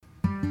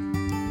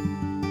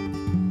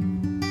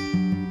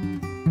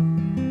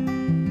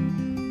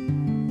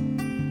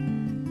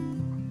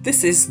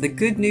This is the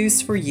Good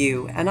News for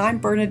You, and I'm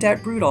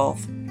Bernadette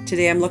Rudolph.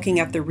 Today I'm looking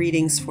at the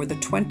readings for the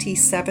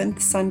 27th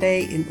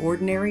Sunday in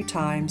Ordinary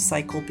Time,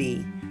 Cycle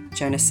B,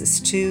 Genesis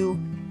 2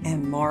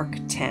 and Mark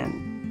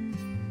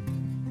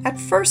 10. At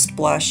first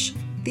blush,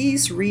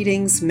 these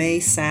readings may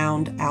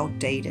sound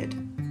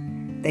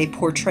outdated. They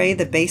portray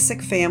the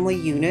basic family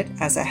unit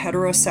as a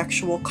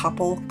heterosexual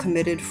couple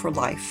committed for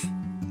life.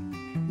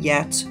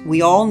 Yet,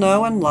 we all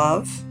know and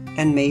love,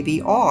 and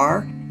maybe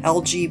are,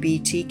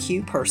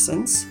 LGBTQ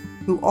persons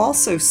who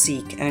also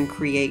seek and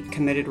create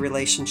committed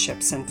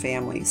relationships and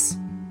families.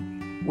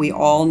 We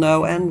all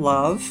know and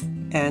love,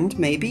 and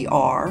maybe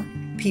are,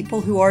 people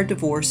who are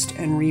divorced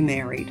and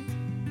remarried.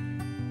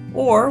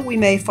 Or we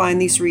may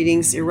find these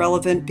readings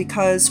irrelevant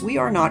because we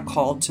are not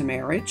called to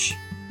marriage,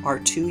 are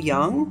too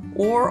young,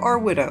 or are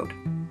widowed.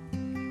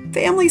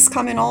 Families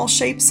come in all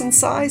shapes and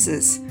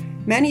sizes.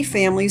 Many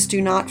families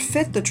do not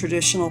fit the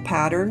traditional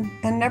pattern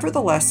and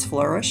nevertheless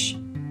flourish.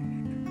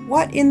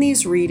 What in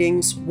these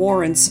readings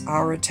warrants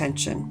our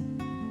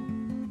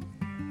attention?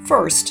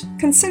 First,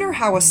 consider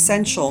how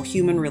essential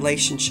human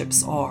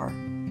relationships are.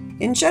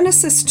 In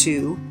Genesis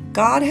 2,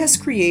 God has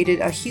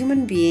created a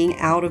human being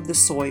out of the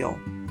soil.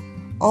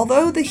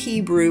 Although the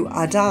Hebrew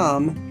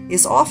Adam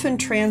is often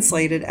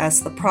translated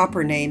as the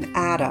proper name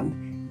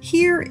Adam,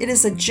 here it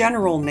is a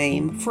general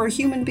name for a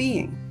human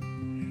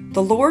being.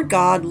 The Lord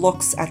God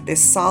looks at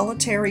this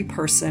solitary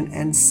person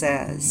and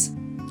says,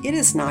 "It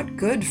is not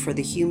good for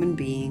the human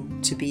being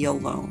to be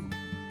alone."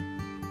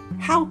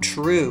 How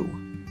true!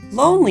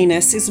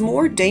 Loneliness is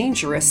more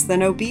dangerous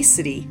than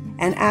obesity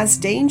and as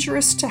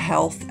dangerous to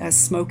health as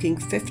smoking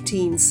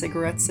 15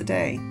 cigarettes a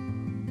day.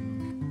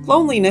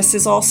 Loneliness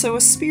is also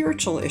a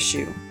spiritual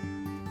issue.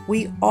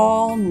 We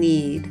all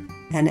need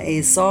an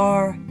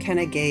Ezer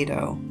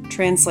Kenegdo,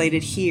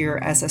 translated here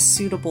as a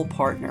suitable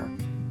partner.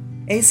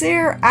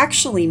 Ezer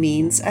actually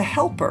means a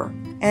helper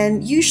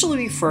and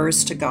usually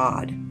refers to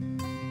God.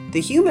 The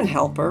human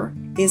helper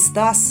is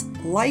thus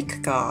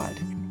like God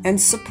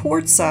and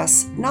supports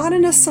us not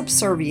in a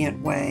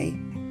subservient way,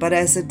 but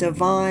as a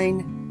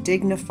divine,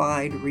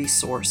 dignified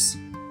resource.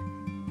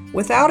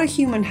 Without a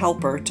human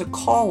helper to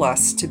call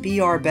us to be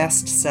our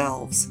best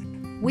selves,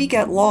 we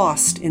get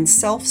lost in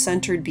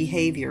self-centered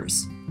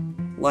behaviors,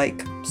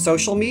 like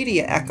social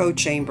media echo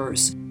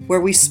chambers,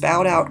 where we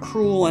spout out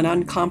cruel and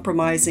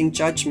uncompromising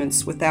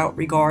judgments without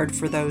regard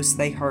for those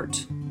they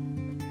hurt.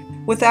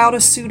 Without a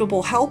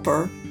suitable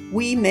helper,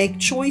 we make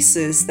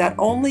choices that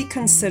only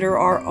consider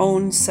our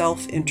own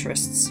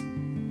self-interests.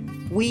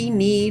 We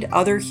need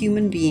other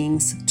human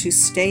beings to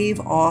stave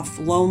off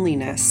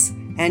loneliness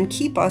and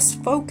keep us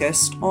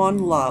focused on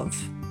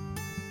love.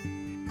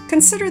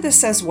 Consider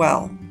this as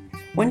well.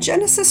 When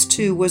Genesis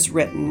 2 was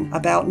written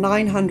about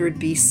 900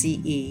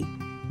 BCE,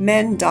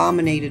 men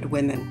dominated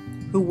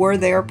women, who were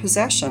their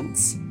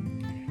possessions.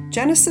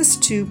 Genesis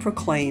 2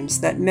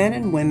 proclaims that men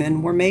and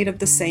women were made of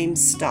the same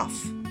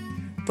stuff.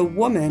 The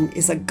woman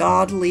is a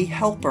godly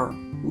helper,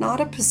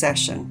 not a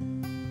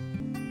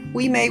possession.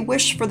 We may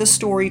wish for the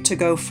story to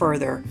go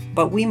further,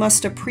 but we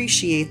must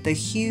appreciate the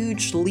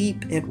huge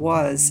leap it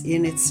was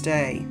in its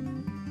day.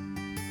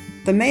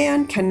 The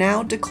man can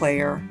now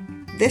declare,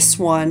 "This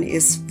one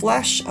is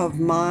flesh of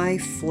my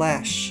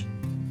flesh."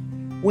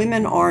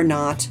 Women are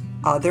not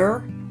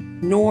other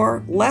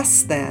nor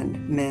less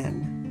than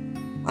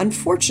men.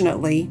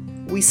 Unfortunately,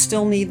 we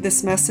still need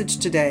this message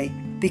today,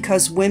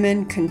 because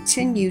women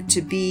continue to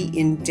be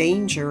in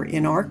danger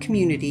in our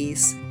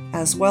communities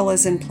as well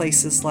as in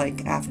places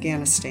like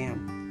Afghanistan.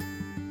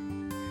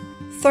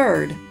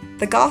 Third,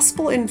 the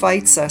gospel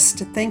invites us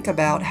to think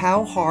about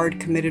how hard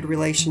committed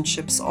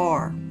relationships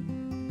are.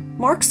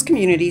 Mark's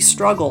community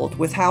struggled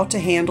with how to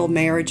handle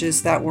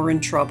marriages that were in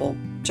trouble,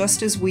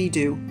 just as we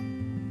do.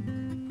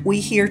 We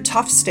hear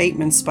tough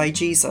statements by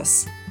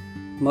Jesus.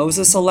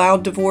 Moses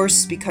allowed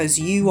divorce because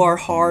you are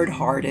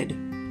hard-hearted.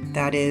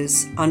 That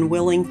is,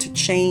 unwilling to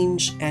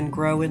change and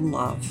grow in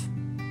love.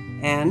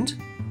 And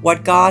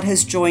what God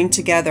has joined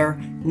together,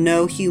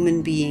 no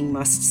human being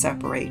must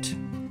separate.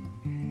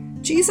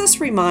 Jesus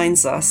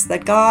reminds us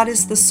that God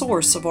is the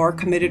source of our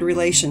committed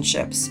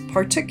relationships,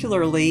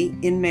 particularly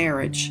in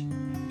marriage.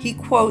 He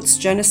quotes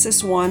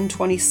Genesis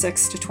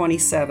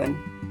 1:26-27,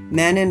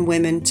 "Men and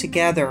women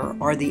together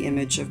are the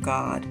image of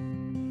God,"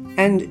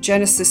 and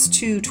Genesis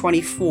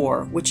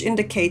 2:24, which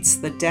indicates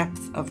the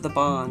depth of the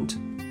bond.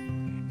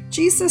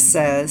 Jesus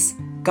says,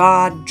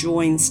 God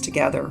joins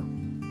together.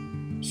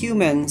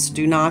 Humans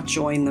do not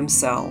join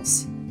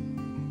themselves.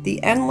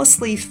 The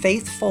endlessly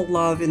faithful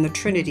love in the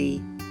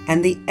Trinity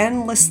and the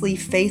endlessly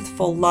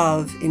faithful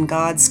love in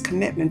God's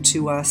commitment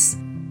to us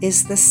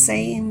is the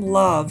same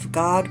love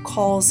God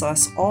calls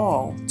us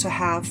all to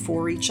have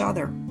for each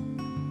other.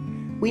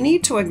 We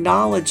need to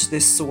acknowledge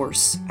this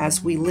source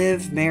as we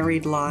live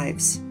married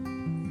lives.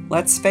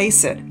 Let's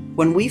face it,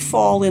 when we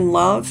fall in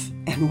love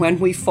and when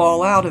we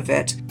fall out of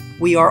it,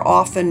 we are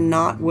often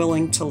not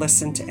willing to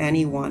listen to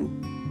anyone.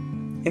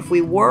 If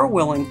we were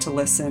willing to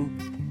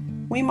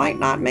listen, we might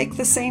not make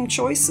the same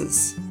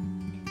choices.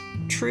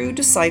 true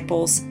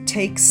disciples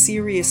take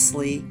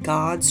seriously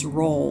God's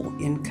role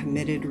in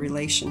committed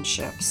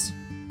relationships.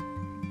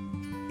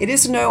 It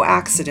is no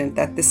accident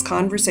that this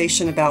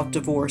conversation about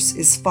divorce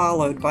is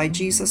followed by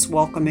Jesus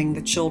welcoming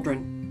the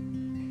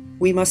children.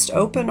 We must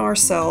open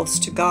ourselves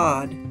to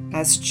God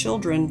as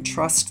children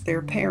trust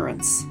their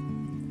parents.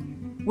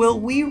 Will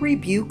we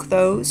rebuke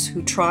those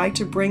who try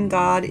to bring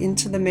God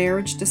into the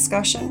marriage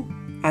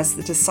discussion, as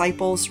the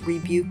disciples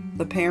rebuked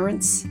the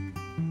parents?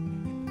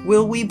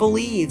 Will we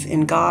believe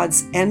in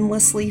God's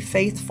endlessly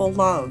faithful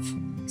love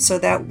so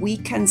that we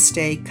can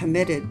stay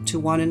committed to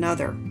one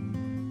another?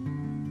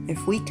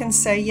 If we can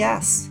say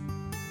yes,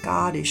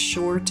 God is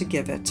sure to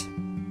give it.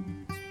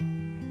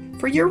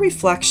 For your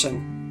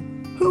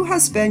reflection, who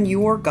has been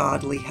your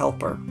godly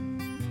helper?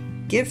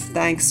 Give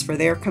thanks for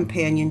their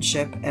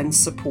companionship and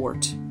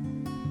support.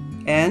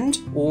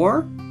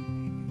 Or,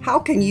 how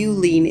can you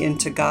lean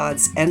into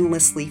God's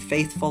endlessly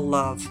faithful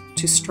love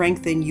to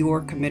strengthen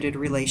your committed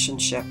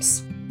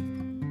relationships?